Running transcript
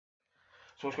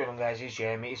So what's going on, guys? It's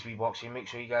Jeremy, it's speedboxing. Make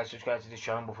sure you guys subscribe to this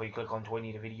channel before you click onto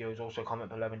any of the videos. Also comment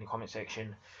below in the comment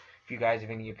section if you guys have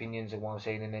any opinions of what I'm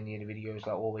saying in any of the videos.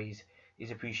 Like always,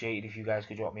 it's appreciated if you guys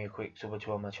could drop me a quick sub or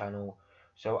two on my channel.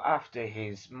 So after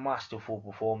his masterful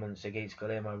performance against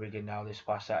Guillermo Rigondeaux this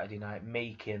past Saturday night,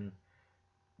 making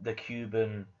the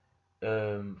Cuban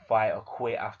fighter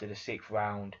quit after the 6th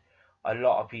round, a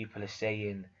lot of people are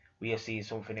saying we are seeing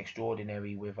something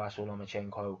extraordinary with Vasyl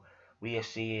Lomachenko. We are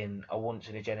seeing a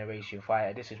once-in-a-generation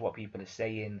fighter. This is what people are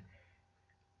saying.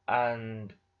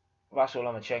 And Vasyl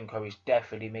Lomachenko is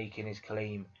definitely making his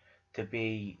claim to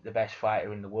be the best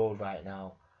fighter in the world right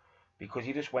now. Because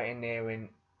he just went in there and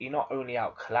he not only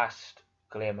outclassed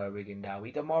Guillermo Rigondeaux,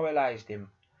 he demoralized him.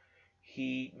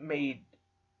 He made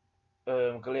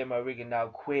Guillermo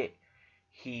Rigondeaux quit.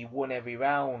 He won every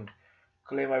round.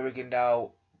 Guillermo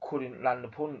Rigondeaux couldn't land a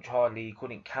punch hardly. He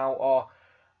couldn't counter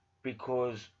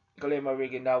because Guillermo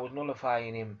Rigondeaux was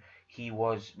nullifying him. He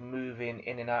was moving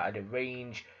in and out of the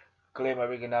range. Guillermo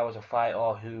Rigondeaux was a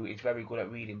fighter who is very good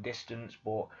at reading distance,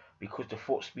 but because the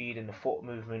foot speed and the foot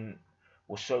movement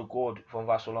was so good from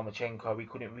Vasyl Lomachenko, he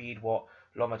couldn't read what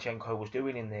Lomachenko was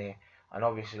doing in there. And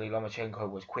obviously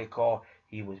Lomachenko was quicker,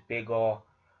 he was bigger,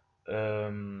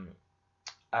 and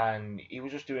he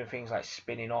was just doing things like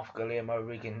spinning off Guillermo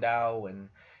Rigondeaux, and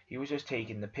he was just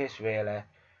taking the piss really.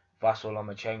 Vasyl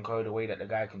Lomachenko, the way that the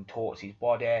guy contort his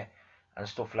body and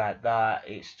stuff like that,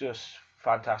 it's just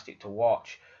fantastic to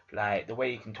watch. Like the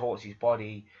way he contorts his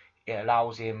body, it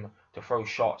allows him to throw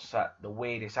shots at the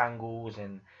weirdest angles,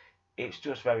 and it's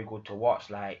just very good to watch.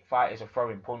 Like fighters are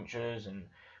throwing punches, and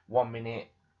 1 minute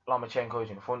Lomachenko's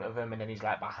in front of him, and then he's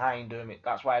like behind him.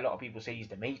 That's why a lot of people say he's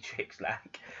the Matrix.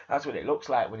 Like that's what it looks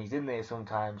like when he's in there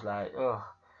sometimes. Like,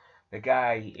 the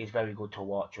guy is very good to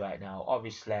watch right now.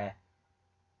 Obviously,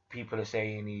 people are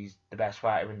saying he's the best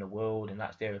fighter in the world, and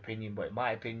that's their opinion. But in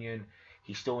my opinion,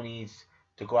 he still needs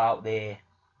to go out there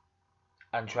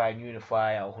and try and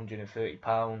unify at 130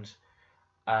 pounds,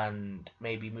 and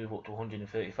maybe move up to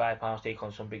 135 pounds, take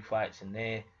on some big fights in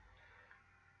there.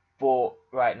 But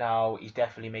right now, he's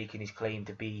definitely making his claim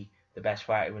to be the best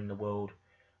fighter in the world,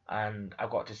 and I've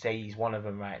got to say he's one of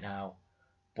them right now.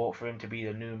 But for him to be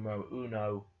the numero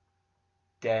uno,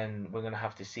 then we're going to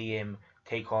have to see him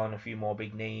take on a few more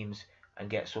big names and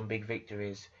get some big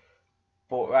victories.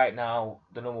 But right now,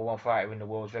 the #1 fighter in the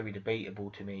world is very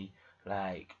debatable to me.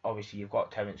 Like, obviously, you've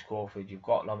got Terence Crawford, you've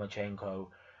got Lomachenko.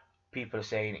 People are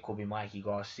saying it could be Mikey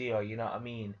Garcia, you know what I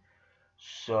mean?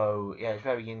 So, yeah, it's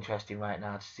very interesting right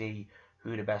now to see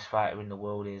who the best fighter in the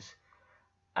world is.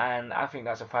 And I think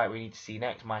that's a fight we need to see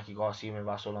next, Mikey Garcia and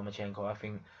Vasyl Lomachenko. I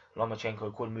think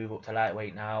Lomachenko could move up to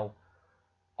lightweight now.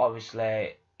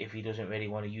 Obviously, if he doesn't really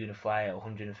want to unify at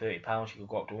 130 pounds, he could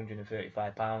go up to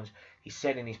 135 pounds. He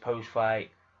said in his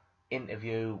post-fight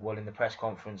interview, well, in the press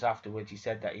conference afterwards, he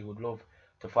said that he would love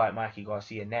to fight Mikey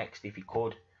Garcia next if he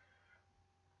could.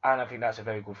 And I think that's a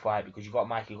very good fight because you've got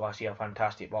Mikey Garcia, a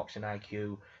fantastic boxing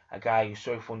IQ, a guy who's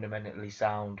so fundamentally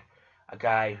sound, a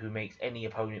guy who makes any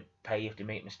opponent pay if they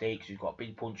make mistakes, who's got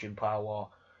big punching power,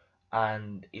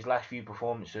 and his last few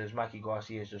performances, Mikey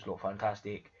Garcia's just looked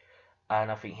fantastic. And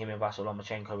I think him and Vasyl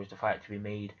Lomachenko is the fight to be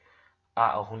made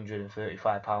at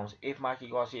 135 pounds. If Mikey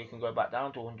Garcia can go back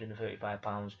down to 135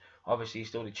 pounds, obviously he's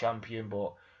still the champion,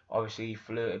 but obviously he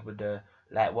flirted with the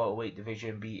light welterweight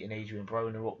division, beating Adrian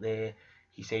Broner up there.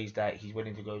 He says that he's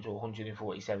willing to go to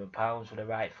 147 pounds for the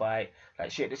right fight.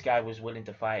 Like shit, this guy was willing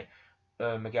to fight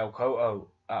Miguel Cotto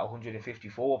at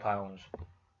 154 pounds.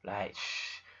 Like,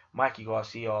 Mikey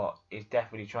Garcia is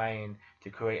definitely trying to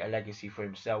create a legacy for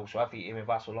himself. So I think him and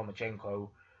Vasyl Lomachenko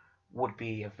would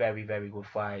be a very, very good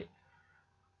fight.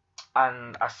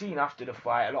 And I seen after the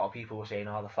fight, a lot of people were saying,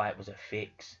 oh, the fight was a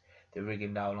fix. The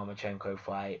Rigondeaux-Lomachenko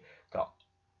fight. That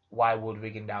why would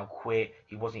Rigondeaux quit?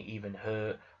 He wasn't even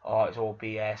hurt. Oh, it's all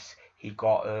BS. He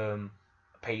got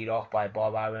paid off by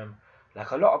Bob Arum.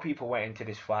 Like, a lot of people went into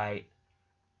this fight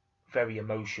very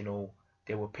emotional.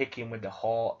 They were picking with the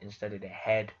heart instead of the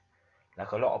head.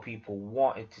 Like, a lot of people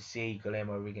wanted to see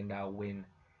Guillermo Rigondeaux win,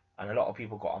 and a lot of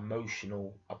people got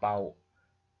emotional about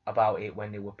it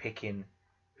when they were picking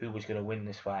who was going to win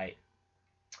this fight.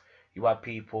 You had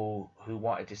people who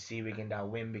wanted to see Rigondeaux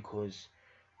win because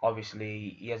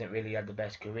obviously he hasn't really had the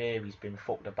best career. He's been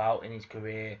fucked about in his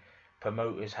career.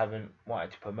 Promoters haven't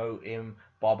wanted to promote him.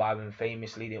 Bob Arum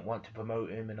famously didn't want to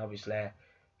promote him, and obviously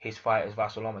his fight is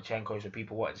Vasyl Lomachenko, so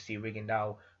people wanted to see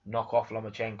Rigondeaux knock off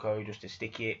Lomachenko just to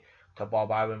stick it to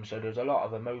Bob Arum. So there's a lot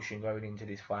of emotion going into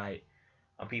this fight,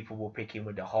 and people were picking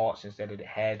with the hearts instead of the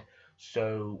head.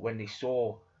 So when they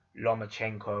saw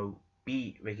Lomachenko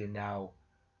beat Rigondeaux,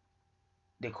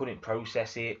 they couldn't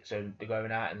process it, so they're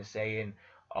going out and they're saying,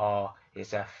 "Oh,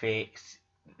 it's a fix.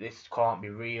 This can't be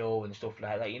real," and stuff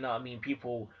like that. You know what I mean?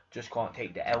 People just can't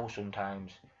take the L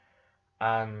sometimes,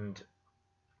 and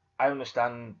I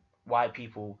understand why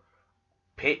people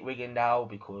pick Rigondeaux,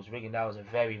 because Rigondeaux is a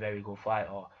very, very good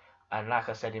fighter. And like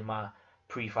I said in my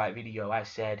pre-fight video, I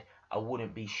said I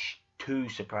wouldn't be too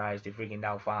surprised if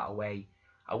Rigondeaux fought away.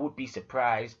 I would be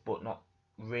surprised, but not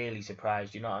really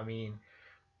surprised. You know what I mean?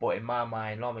 But in my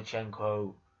mind,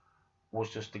 Lomachenko was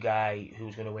just the guy who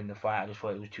was going to win the fight. I just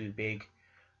thought he was too big.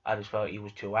 I just felt he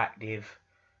was too active.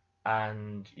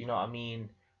 And you know what I mean?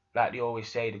 Like they always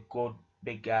say, the good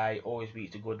big guy always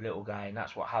beats the good little guy. And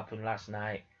that's what happened last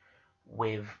night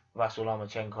with Vasyl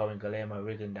Lomachenko and Guillermo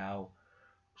Rigondeaux.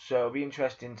 So it'll be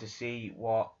interesting to see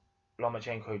what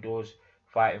Lomachenko does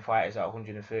fighting fighters at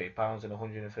 130 pounds and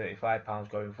 135 pounds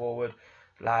going forward.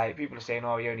 Like people are saying,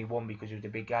 oh, he only won because he was the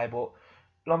big guy, but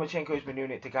Lomachenko's been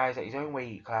doing it to guys at his own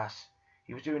weight class.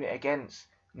 He was doing it against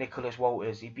Nicholas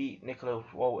Walters. He beat Nicholas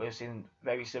Walters in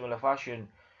very similar fashion.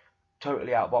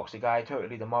 Totally outboxed the guy,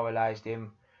 totally demoralised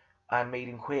him, and made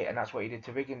him quit. And that's what he did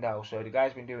to Rigondeaux. So the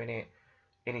guy's been doing it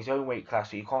in his own weight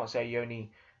class. So you can't say he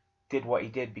only did what he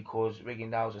did because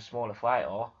Rigondeaux's a smaller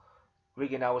fighter.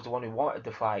 Rigondeaux was the one who wanted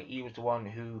the fight. He was the one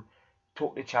who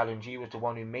took the challenge. He was the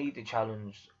one who made the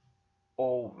challenge.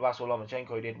 All Vasyl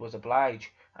Lomachenko did was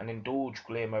oblige and indulge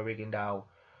Guillermo Rigondeaux.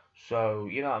 So,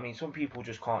 you know what I mean? Some people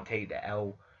just can't take the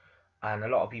L. And a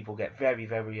lot of people get very,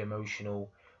 very emotional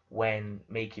when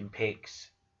making picks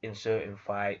in certain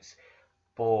fights.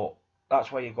 But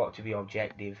that's why you've got to be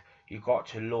objective. You've got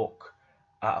to look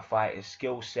at a fighter's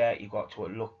skill set. You've got to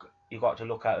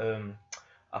look at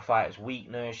a fighter's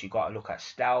weakness. You've got to look at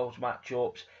styles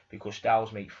matchups, because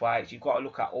styles make fights. You've got to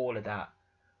look at all of that.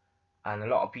 And a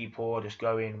lot of people are just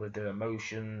going with their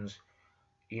emotions,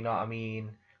 you know what I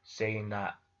mean, saying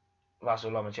that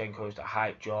Vasyl Lomachenko is the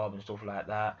hype job and stuff like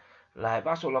that. Like,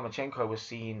 Vasyl Lomachenko was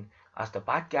seen as the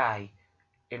bad guy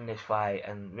in this fight,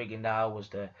 and Rigondeaux was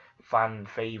the fan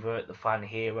favourite, the fan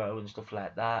hero and stuff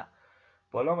like that.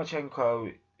 But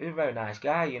Lomachenko is a very nice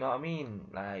guy, you know what I mean?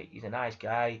 Like, he's a nice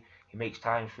guy. He makes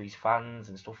time for his fans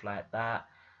and stuff like that.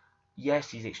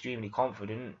 Yes, he's extremely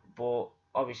confident, but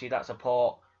obviously that's a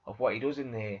part of what he does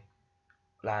in there.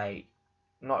 Like,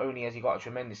 not only has he got a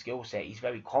tremendous skill set, he's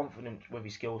very confident with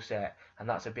his skill set, and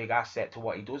that's a big asset to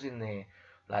what he does in there.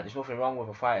 Like, there's nothing wrong with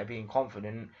a fighter being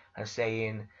confident and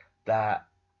saying that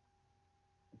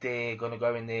they're going to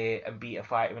go in there and beat a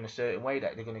fighter in a certain way,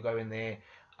 that they're going to go in there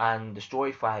and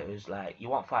destroy fighters. Like, you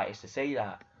want fighters to say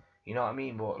that, you know what I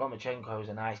mean? But Lomachenko is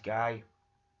a nice guy,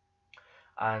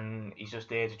 and he's just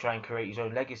there to try and create his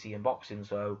own legacy in boxing.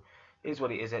 So it is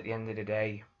what it is at the end of the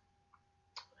day.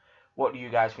 What do you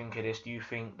guys think of this? Do you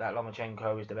think that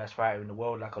Lomachenko is the best fighter in the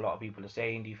world, like a lot of people are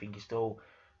saying? Do you think he still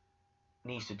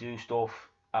needs to do stuff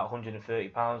at 130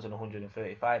 pounds and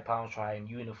 135 pounds, try and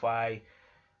unify,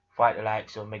 fight the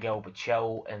likes of Miguel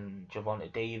Berchelt and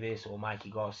Gervonta Davis, or Mikey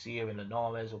Garcia and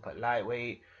Linares up at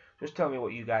lightweight? Just tell me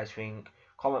what you guys think.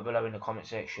 Comment below in the comment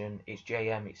section. It's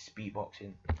JM, it's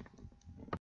Speedboxing.